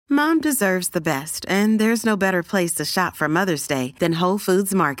Mom deserves the best, and there's no better place to shop for Mother's Day than Whole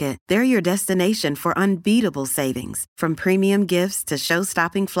Foods Market. They're your destination for unbeatable savings, from premium gifts to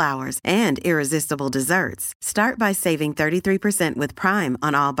show-stopping flowers and irresistible desserts. Start by saving 33% with Prime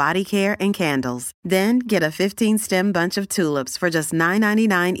on all body care and candles. Then get a 15-stem bunch of tulips for just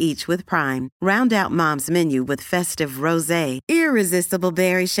 $9.99 each with Prime. Round out Mom's menu with festive rosé, irresistible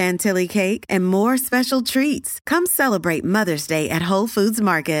berry chantilly cake, and more special treats. Come celebrate Mother's Day at Whole Foods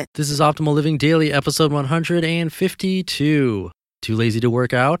Market. This is Optimal Living Daily, episode 152. Too lazy to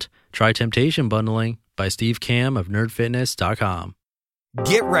work out? Try Temptation Bundling by Steve Kamb of nerdfitness.com.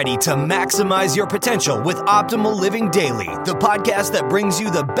 Get ready to maximize your potential with Optimal Living Daily, the podcast that brings you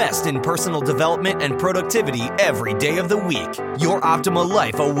the best in personal development and productivity every day of the week. Your optimal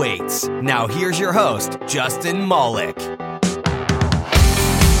life awaits. Now here's your host, Justin Malik.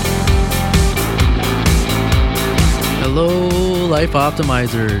 Hello, Life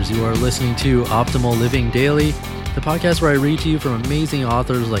Optimizers. You are listening to Optimal Living Daily, the podcast where I read to you from amazing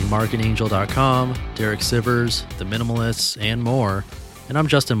authors like markandangel.com, Derek Sivers, The Minimalists, and more. And I'm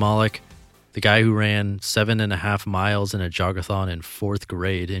Justin Malik, the guy who ran 7.5 miles in a jogathon in 4th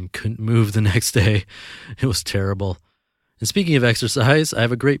grade and couldn't move the next day. It was terrible. And speaking of exercise, I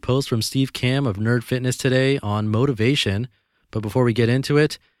have a great post from Steve Kamb of Nerd Fitness today on motivation. But before we get into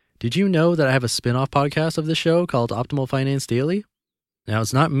it, did you know that I have a spin-off podcast of the show called Optimal Finance Daily? Now,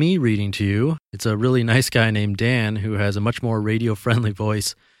 it's not me reading to you. It's a really nice guy named Dan who has a much more radio-friendly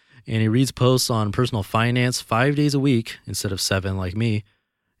voice, and he reads posts on personal finance 5 days a week instead of 7 like me.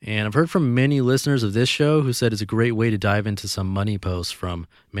 And I've heard from many listeners of this show who said it's a great way to dive into some money posts from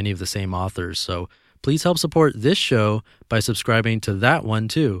many of the same authors. So please help support this show by subscribing to that one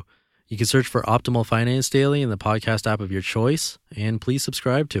too. You can search for Optimal Finance Daily in the podcast app of your choice, and please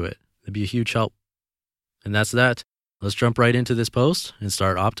subscribe to it. It'd be a huge help. And that's that. Let's jump right into this post and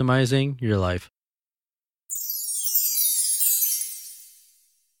start optimizing your life.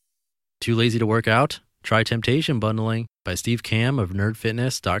 Too lazy to work out? Try Temptation Bundling by Steve Kamb of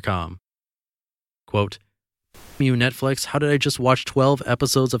nerdfitness.com. Quote, "You Netflix, how did I just watch 12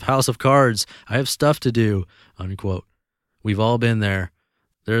 episodes of House of Cards? I have stuff to do." Unquote. We've all been there.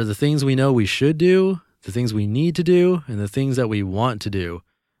 There are the things we know we should do, the things we need to do, and the things that we want to do.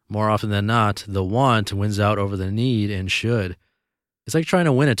 More often than not, the want wins out over the need and should. It's like trying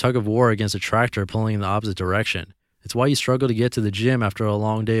to win a tug of war against a tractor pulling in the opposite direction. It's why you struggle to get to the gym after a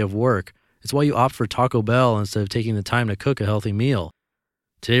long day of work. It's why you opt for Taco Bell instead of taking the time to cook a healthy meal.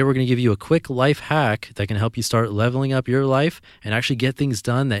 Today, we're going to give you a quick life hack that can help you start leveling up your life and actually get things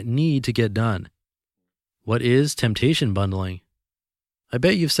done that need to get done. What is temptation bundling? I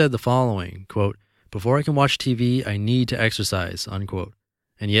bet you've said the following, quote, "Before I can watch TV, I need to exercise," unquote.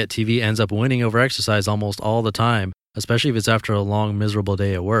 And yet TV ends up winning over exercise almost all the time, especially if it's after a long, miserable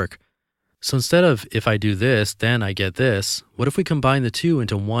day at work. So instead of, if I do this, then I get this, what if we combine the two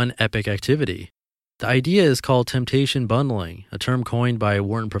into one epic activity? The idea is called temptation bundling, a term coined by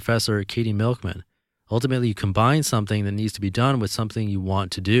Wharton professor Katie Milkman. Ultimately, you combine something that needs to be done with something you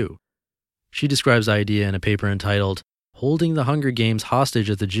want to do. She describes the idea in a paper entitled Holding the Hunger Games Hostage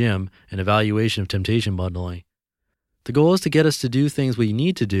at the Gym, an Evaluation of Temptation Bundling. The goal is to get us to do things we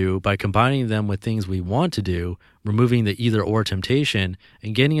need to do by combining them with things we want to do, removing the either-or temptation,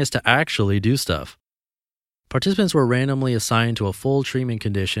 and getting us to actually do stuff. Participants were randomly assigned to a full treatment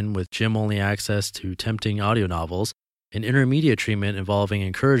condition with gym-only access to tempting audio novels, an intermediate treatment involving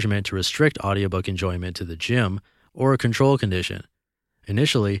encouragement to restrict audiobook enjoyment to the gym, or a control condition.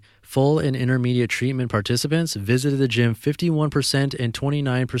 Initially, full and intermediate treatment participants visited the gym 51% and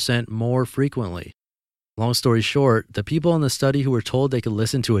 29% more frequently. Long story short, the people in the study who were told they could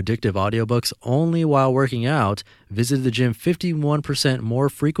listen to addictive audiobooks only while working out visited the gym 51% more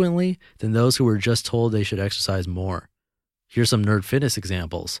frequently than those who were just told they should exercise more. Here's some nerd fitness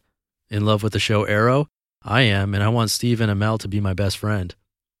examples. In love with the show Arrow? I am, and I want Steve and Amel to be my best friend.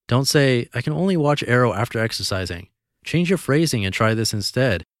 Don't say, I can only watch Arrow after exercising. Change your phrasing and try this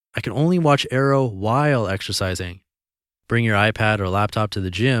instead. I can only watch Arrow while exercising. Bring your iPad or laptop to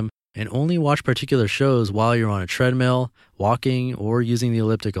the gym and only watch particular shows while you're on a treadmill, walking, or using the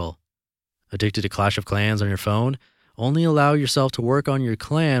elliptical. Addicted to Clash of Clans on your phone? Only allow yourself to work on your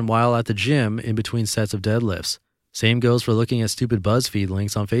clan while at the gym in between sets of deadlifts. Same goes for looking at stupid BuzzFeed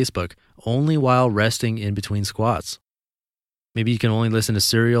links on Facebook, only while resting in between squats. Maybe you can only listen to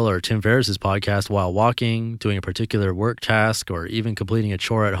Serial or Tim Ferriss's podcast while walking, doing a particular work task, or even completing a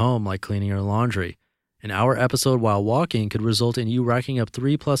chore at home like cleaning your laundry. An hour episode while walking could result in you racking up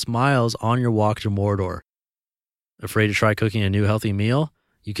 3+ miles on your walk to Mordor. Afraid to try cooking a new healthy meal?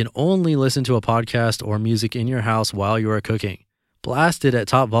 You can only listen to a podcast or music in your house while you are cooking. blasted at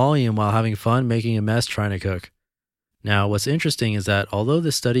top volume while having fun making a mess trying to cook. Now, what's interesting is that although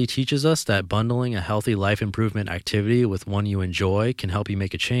this study teaches us that bundling a healthy life improvement activity with one you enjoy can help you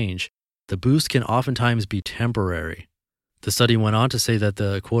make a change, the boost can oftentimes be temporary. The study went on to say that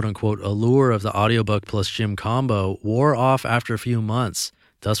the quote-unquote allure of the audiobook plus gym combo wore off after a few months,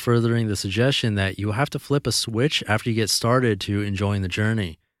 thus furthering the suggestion that you have to flip a switch after you get started to enjoying the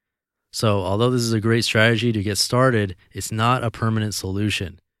journey. So, although this is a great strategy to get started, it's not a permanent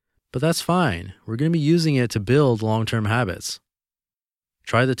solution. But that's fine. We're going to be using it to build long-term habits.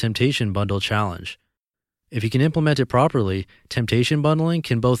 Try the Temptation Bundle Challenge. If you can implement it properly, temptation bundling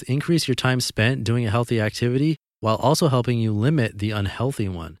can both increase your time spent doing a healthy activity while also helping you limit the unhealthy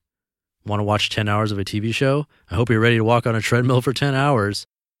one. Want to watch 10 hours of a TV show? I hope you're ready to walk on a treadmill for 10 hours.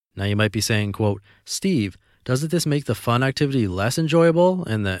 Now you might be saying, quote, Steve, doesn't this make the fun activity less enjoyable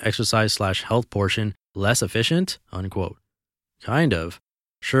and the exercise/health portion less efficient? Unquote. Kind of.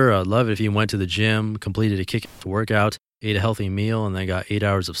 Sure, I'd love it if you went to the gym, completed a kick-ass workout, ate a healthy meal, and then got 8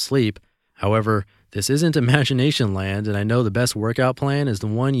 hours of sleep. However, this isn't imagination land, and I know the best workout plan is the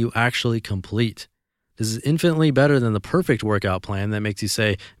one you actually complete. This is infinitely better than the perfect workout plan that makes you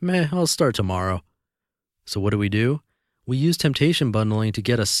say, meh, I'll start tomorrow. So what do? We use temptation bundling to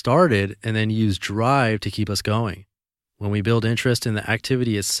get us started and then use drive to keep us going. When we build interest in the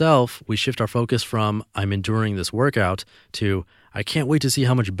activity itself, we shift our focus from, I'm enduring this workout, to, I can't wait to see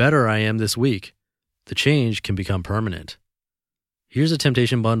how much better I am this week. The change can become permanent. Here's a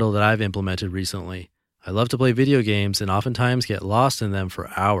temptation bundle that I've implemented recently. I love to play video games and oftentimes get lost in them for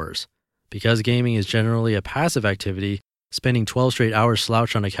hours. Because gaming is generally a passive activity, spending 12 straight hours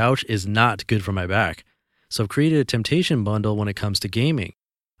slouched on a couch is not good for my back. So I've created a temptation bundle when it comes to gaming.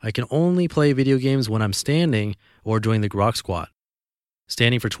 I can only play video games when I'm standing or doing the grok squat.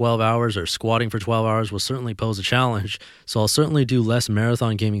 Standing for 12 hours or squatting for 12 hours will certainly pose a challenge, so I'll certainly do less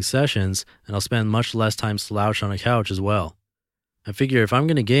marathon gaming sessions and I'll spend much less time slouched on a couch as well. I figure if I'm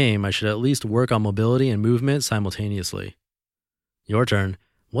going to game, I should at least work on mobility and movement simultaneously. Your turn.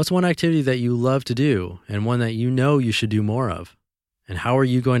 What's one activity that you love to do and one that you know you should do more of? And how are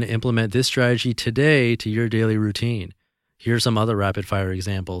you going to implement this strategy today to your daily routine? Here are some other rapid-fire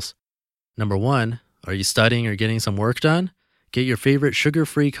examples. Number 1, are you studying or getting some work done? Get your favorite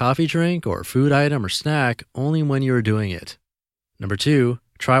sugar-free coffee drink or food item or snack only when you are doing it. Number 2,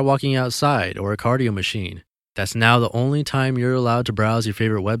 try walking outside or a cardio machine. That's now the only time you're allowed to browse your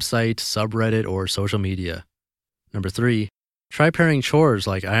favorite website, subreddit, or social media. Number 3, try pairing chores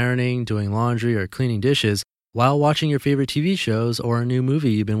like ironing, doing laundry, or cleaning dishes while watching your favorite TV shows or a new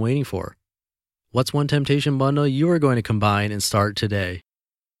movie you've been waiting for. What's one temptation bundle you are going to combine and start today?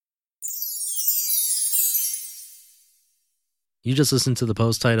 You just listened to the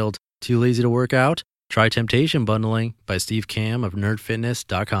post titled, Too Lazy to Work Out? Try Temptation Bundling by Steve Kamb of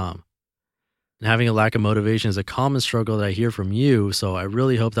nerdfitness.com. And having a lack of motivation is a common struggle that I hear from you, so I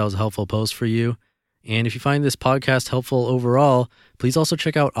really hope that was a helpful post for you. And if you find this podcast helpful overall, please also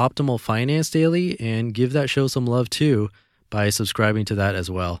check out Optimal Finance Daily and give that show some love too by subscribing to that as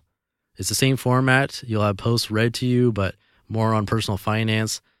well. It's the same format. You'll have posts read to you, but more on personal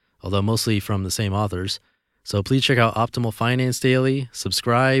finance, although mostly from the same authors. So please check out Optimal Finance Daily,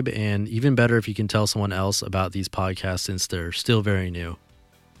 subscribe, and even better if you can tell someone else about these podcasts since they're still very new.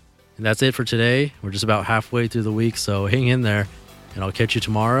 And that's it for today. We're just about halfway through the week, so hang in there, and I'll catch you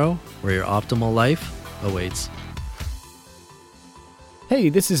tomorrow where your optimal life awaits. Hey,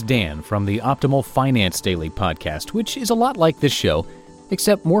 this is Dan from the Optimal Finance Daily podcast, which is a lot like this show,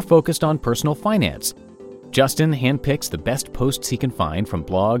 except more focused on personal finance. Justin handpicks the best posts he can find from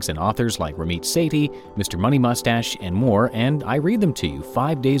blogs and authors like Ramit Sethi, Mr. Money Mustache, and more, and I read them to you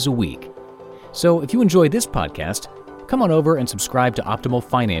 5 days a week. So if you enjoy this podcast, come on over and subscribe to Optimal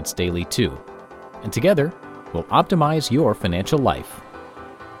Finance Daily too. And together, we'll optimize your financial life.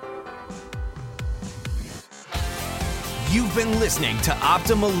 You've been listening to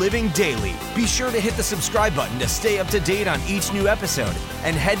Optimal Living Daily. Be sure to hit the subscribe button to stay up to date on each new episode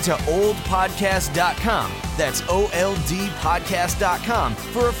and head to oldpodcast.com. That's OLDpodcast.com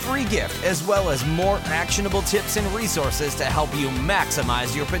for a free gift as well as more actionable tips and resources to help you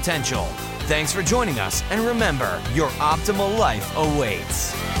maximize your potential. Thanks for joining us, and remember, your optimal life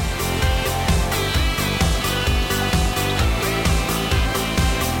awaits.